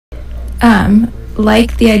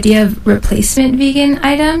like the idea of replacement vegan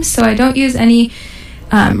items, so I don't use any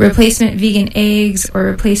replacement vegan eggs or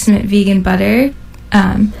replacement vegan butter.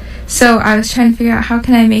 So I was trying to figure out how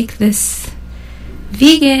can I make this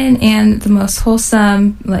vegan and the most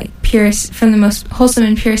wholesome, like purest, from the most wholesome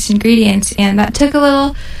and purest ingredients, and that took a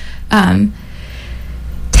little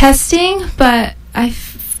testing, but I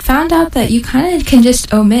found out that you kind of can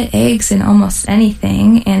just omit eggs in almost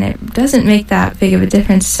anything, and it doesn't make that big of a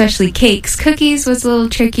difference, especially cakes. Cookies was a little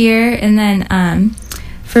trickier, and then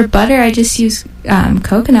for butter, I just use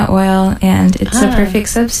coconut oil, and it's a perfect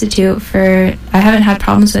substitute for... I haven't had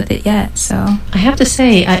problems with it yet, so... I have to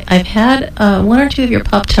say, I've had one or two of your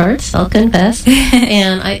Pop-Tarts, I'll confess,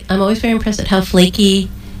 and I'm always very impressed at how flaky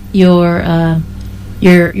the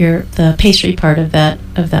pastry part of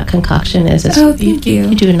that concoction is. Thank you.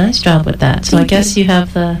 You do a nice job with that. So I guess you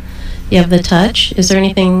have the touch. Is there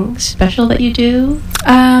anything special that you do?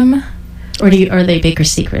 Or are they baker's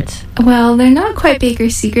secrets? Well, they're not quite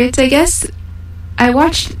baker's secrets. I guess I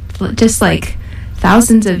watched just like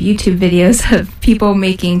thousands of YouTube videos of people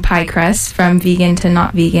making pie crusts from vegan to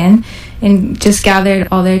not vegan, and just gathered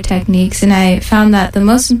all their techniques, and I found that the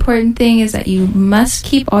most important thing is that you must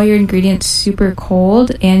keep all your ingredients super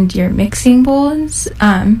cold and your mixing bowls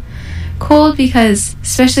cold, because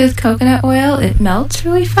especially with coconut oil, it melts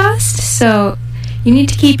really fast, so you need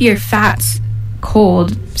to keep your fats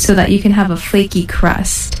cold so that you can have a flaky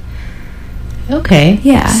crust. Okay.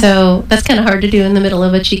 Yeah. So that's kind of hard to do in the middle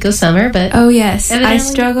of a Chico summer, but... Oh, yes. I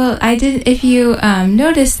struggled. I did... If you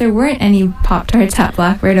noticed, there weren't any Pop-Tarts at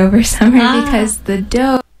Blackbird over summer because the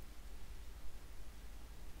dough...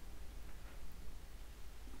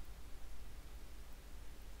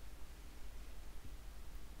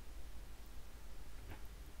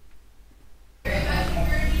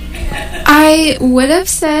 I would have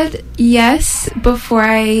said yes before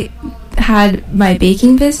I had my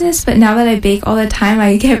baking business, but now that I bake all the time,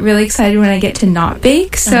 I get really excited when I get to not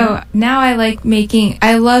bake. So now I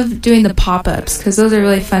love doing the pop-ups, because those are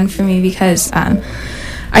really fun for me, because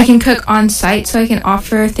I can cook on site, so I can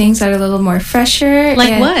offer things that are a little more fresher.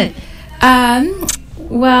 Like what?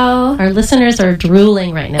 Well, our listeners are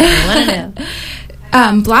drooling right now. They want to know.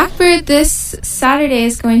 Blackbird this Saturday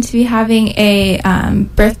is going to be having a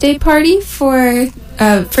birthday party for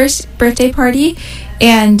first birthday party,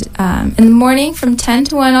 and in the morning from 10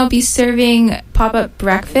 to 1 I'll be serving pop-up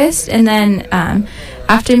breakfast, and then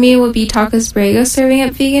after me will be Tacos Borrego serving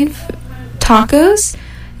up vegan tacos,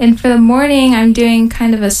 and for the morning I'm doing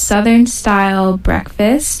kind of a southern style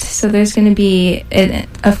breakfast, so there's going to be,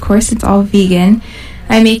 of course it's all vegan.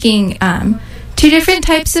 I'm making three different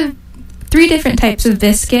types of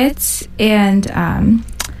biscuits, and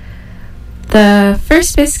the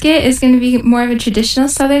first biscuit is going to be more of a traditional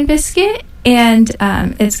southern biscuit, and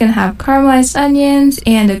it's going to have caramelized onions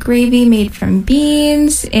and a gravy made from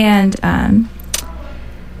beans, and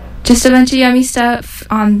just a bunch of yummy stuff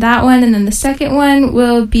on that one. And then the second one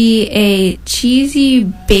will be a cheesy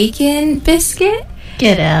bacon biscuit.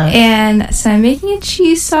 Get out. And so I'm making a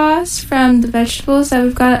cheese sauce from the vegetables that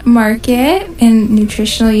we've got at market, and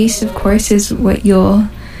nutritional yeast, of course, is what you'll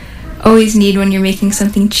always need when you're making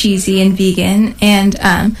something cheesy and vegan. And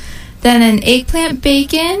then an eggplant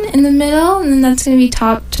bacon in the middle, and then that's going to be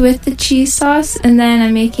topped with the cheese sauce. And then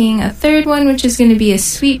I'm making a third one, which is going to be a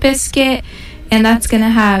sweet biscuit, and that's going to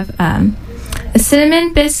have a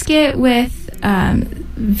cinnamon biscuit with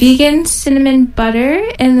vegan cinnamon butter,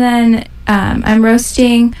 and then I'm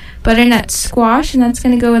roasting butternut squash, and that's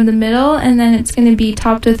going to go in the middle, and then it's going to be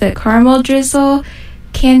topped with a caramel drizzle,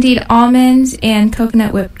 candied almonds, and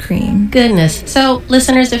coconut whipped cream. Goodness. So,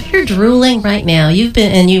 listeners, if you're drooling right now,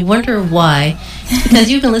 and you wonder why, it's because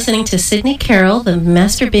you've been listening to Sydney Carroll, the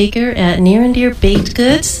master baker at Near and Dear Baked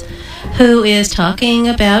Goods, who is talking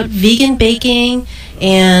about vegan baking,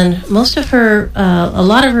 and a lot of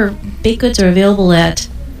her baked goods are available at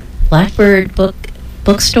Blackbird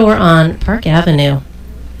Bookstore on Park Avenue.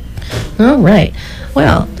 All right.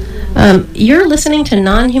 Well, you're listening to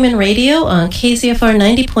Non-Human Radio on KZFR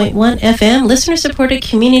 90.1 FM, listener-supported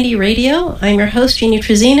community radio. I'm your host, Jeannie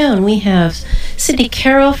Trezino, and we have Sydney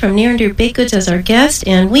Carroll from Near and Dear Baked Goods as our guest,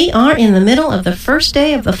 and we are in the middle of the first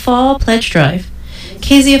day of the Fall Pledge Drive.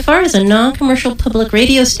 KZFR is a non-commercial public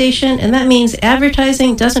radio station, and that means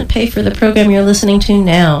advertising doesn't pay for the program you're listening to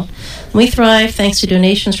now. We thrive thanks to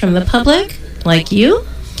donations from the public, like you,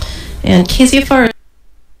 and KZFR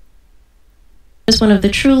is one of the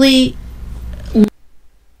truly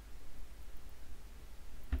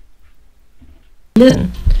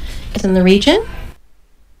in the region.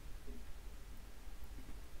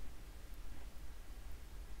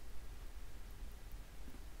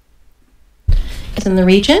 markets in the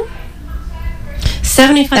region.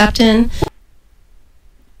 75 Upton.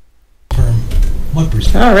 What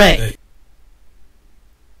percent? All right.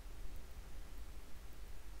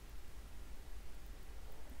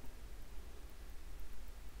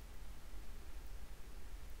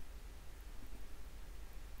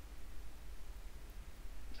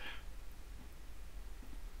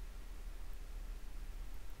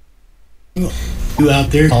 You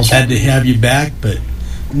out there had to have you back, but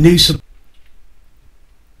new support.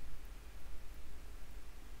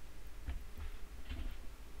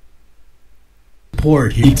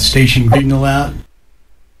 Keep the station signal out.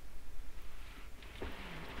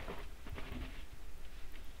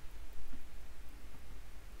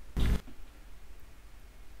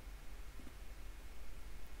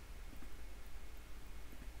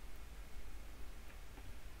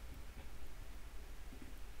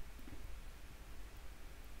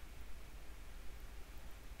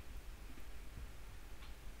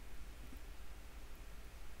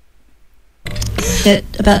 At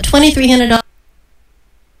about $2,300.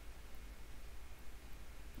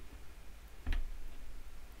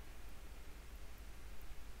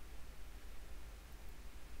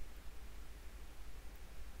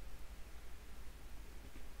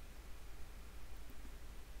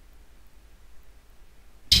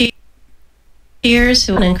 Cheers,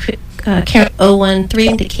 who Karen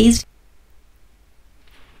 013 to KZFR.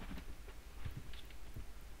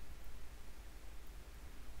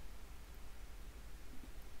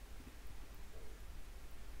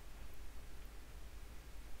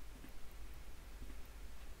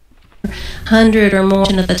 $100 or more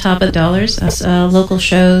at the top of the dollars. Local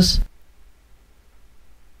shows.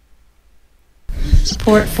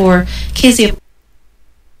 Support for KZFR.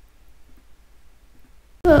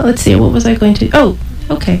 Let's see, what was I going to... Oh,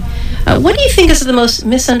 okay. What do you think is the most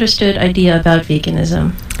misunderstood idea about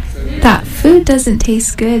veganism? That food doesn't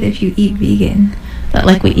taste good if you eat vegan. That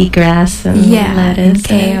like we eat grass and lettuce and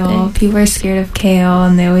kale. People are scared of kale,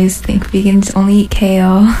 and they always think vegans only eat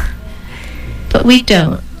kale. But we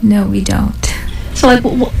don't. No, we don't. So, like,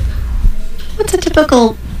 what's a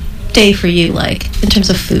typical day for you, like, in terms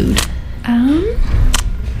of food?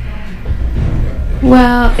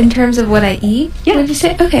 Well, in terms of what I eat, yeah. What did you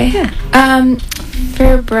say? Okay. Yeah.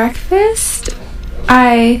 For breakfast,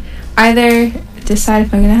 I either decide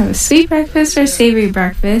if I'm going to have a sweet breakfast or a savory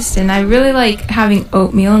breakfast, and I really like having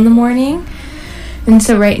oatmeal in the morning. And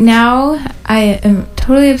so right now, I am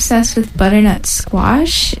totally obsessed with butternut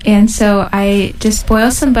squash, and so I just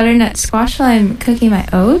boil some butternut squash while I'm cooking my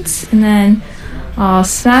oats, and then I'll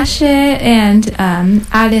smash it and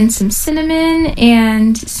add in some cinnamon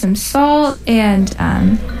and some salt, and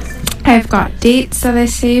I've got dates that I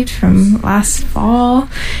saved from last fall.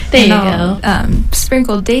 There you go.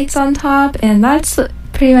 Sprinkle dates on top, and that's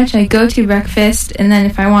pretty much my go-to breakfast. And then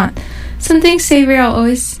if I want something savory, I'll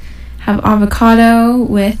always have avocado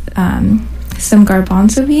with some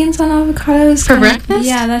garbanzo beans on avocados. For breakfast?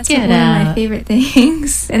 Yeah, that's one of my favorite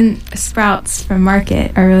things. And sprouts from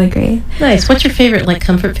Market are really great. Nice. What's your favorite, like,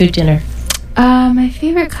 comfort food dinner? My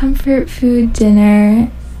favorite comfort food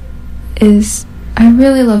dinner is... I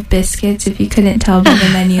really love biscuits, if you couldn't tell by the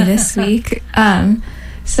menu this week.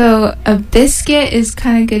 So a biscuit is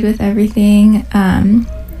kind of good with everything. And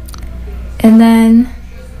then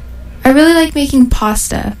I really like making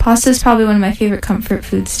pasta. Pasta is probably one of my favorite comfort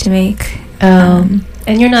foods to make. And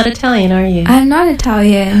you're not Italian, are you? I'm not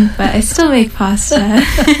Italian, but I still make pasta.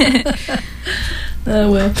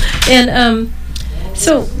 Oh, well. And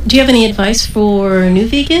so do you have any advice for new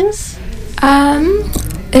vegans?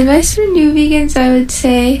 Advice for new vegans, I would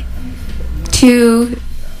say to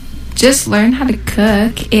just learn how to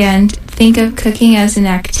cook and think of cooking as an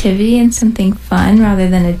activity and something fun rather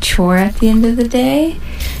than a chore at the end of the day.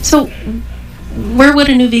 So where would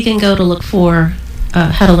a new vegan go to look for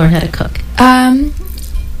how to learn how to cook?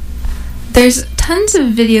 There's tons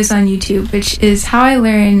of videos on YouTube, which is how I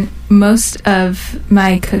learn most of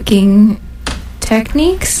my cooking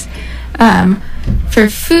techniques. For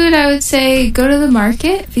food, I would say go to the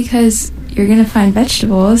market because you're going to find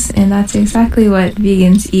vegetables, and that's exactly what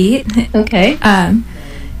vegans eat. Okay. I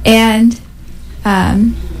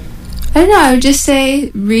don't know, I would just say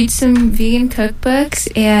read some vegan cookbooks,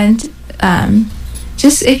 and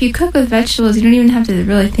just if you cook with vegetables, you don't even have to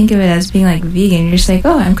really think of it as being like vegan. You're just like,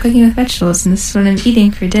 oh, I'm cooking with vegetables, and this is what I'm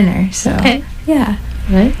eating for dinner. So, okay. Yeah.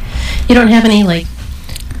 Right. You don't have any, like,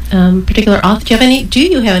 particular author? Do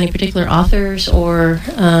you have any particular authors, or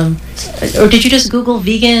did you just Google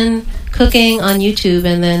vegan cooking on YouTube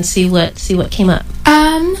and then see what came up?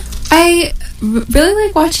 I really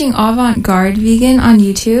like watching Avant-Garde Vegan on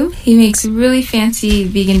YouTube. He makes really fancy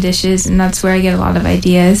vegan dishes, and that's where I get a lot of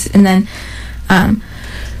ideas. And then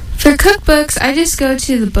for cookbooks, I just go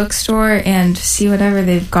to the bookstore and see whatever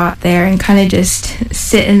they've got there and kind of just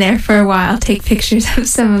sit in there for a while, take pictures of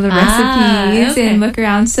some of the recipes and look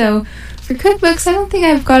around. So for cookbooks, I don't think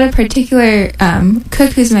I've got a particular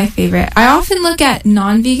cook who's my favorite. I often look at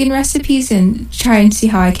non-vegan recipes and try and see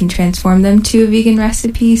how I can transform them to a vegan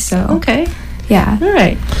recipe. So Okay. yeah. All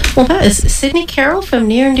right. Well, that is Sydney Carroll from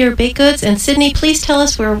Near and Dear Baked Goods. And Sydney, please tell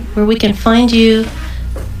us where we can find you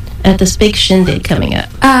at this big shindig coming up.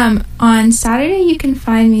 On Saturday, you can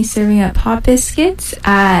find me serving up hot biscuits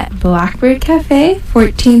at Blackbird Cafe,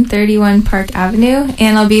 1431 Park Avenue,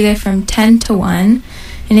 and I'll be there from 10 to 1.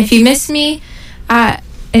 And if you miss me and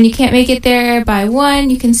you can't make it there by 1,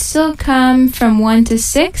 you can still come from 1 to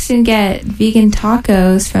 6 and get vegan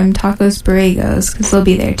tacos from Tacos Borregos, because they'll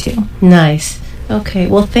be there too. Nice. Okay.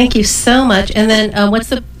 Well, thank you so much. And then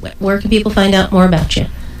where can people find out more about you?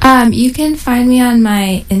 You can find me on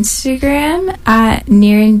my Instagram at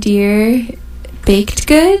Near and Dear Baked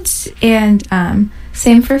Goods, and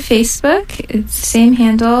same for Facebook. It's the same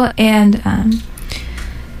handle, and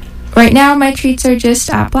right now my treats are just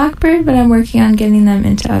at Blackbird, but I'm working on getting them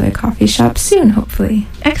into other coffee shops soon, hopefully.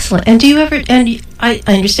 Excellent. And do you ever? And I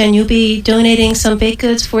understand you'll be donating some baked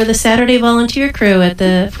goods for the Saturday volunteer crew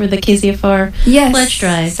for the KZFR pledge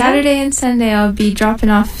drive. Saturday and Sunday I'll be dropping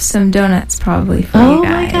off some donuts probably for Oh you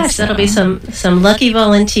guys. my gosh, that'll be some lucky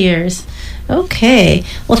volunteers. Okay.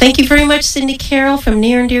 Well, thank you very much, Sydney Carroll from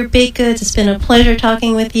Near and Dear Baked Goods. It's been a pleasure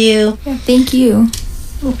talking with you. Yeah, thank you.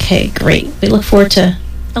 Okay, great. I look forward to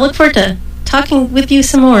talking with you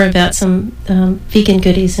some more about some vegan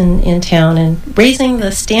goodies in town and raising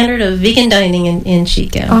the standard of vegan dining in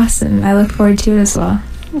Chico. Awesome. I look forward to it as well.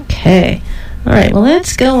 Okay. All right. Well,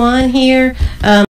 let's go on here.